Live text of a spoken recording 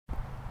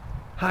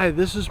Hi,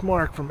 this is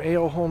Mark from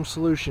AO Home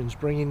Solutions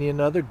bringing you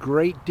another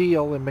great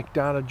deal in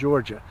McDonough,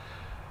 Georgia.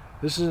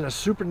 This is in a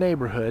super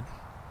neighborhood.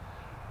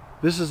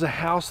 This is a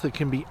house that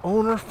can be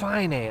owner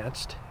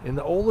financed in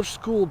the older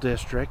school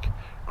district.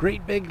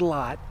 Great big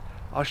lot.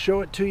 I'll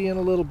show it to you in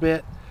a little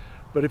bit,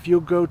 but if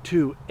you'll go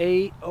to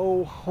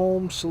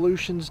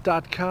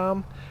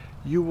aohomesolutions.com,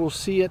 you will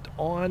see it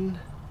on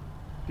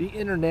the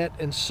internet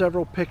in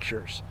several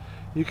pictures.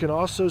 You can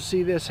also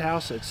see this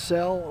house at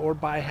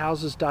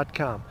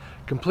sellorBuyHouses.com.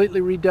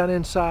 Completely redone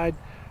inside,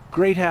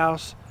 great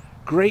house,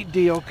 great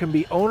deal, can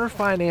be owner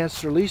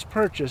financed or lease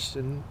purchased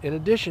in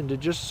addition to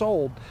just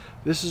sold.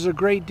 This is a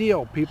great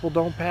deal. People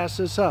don't pass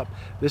this up.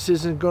 This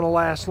isn't going to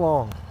last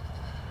long.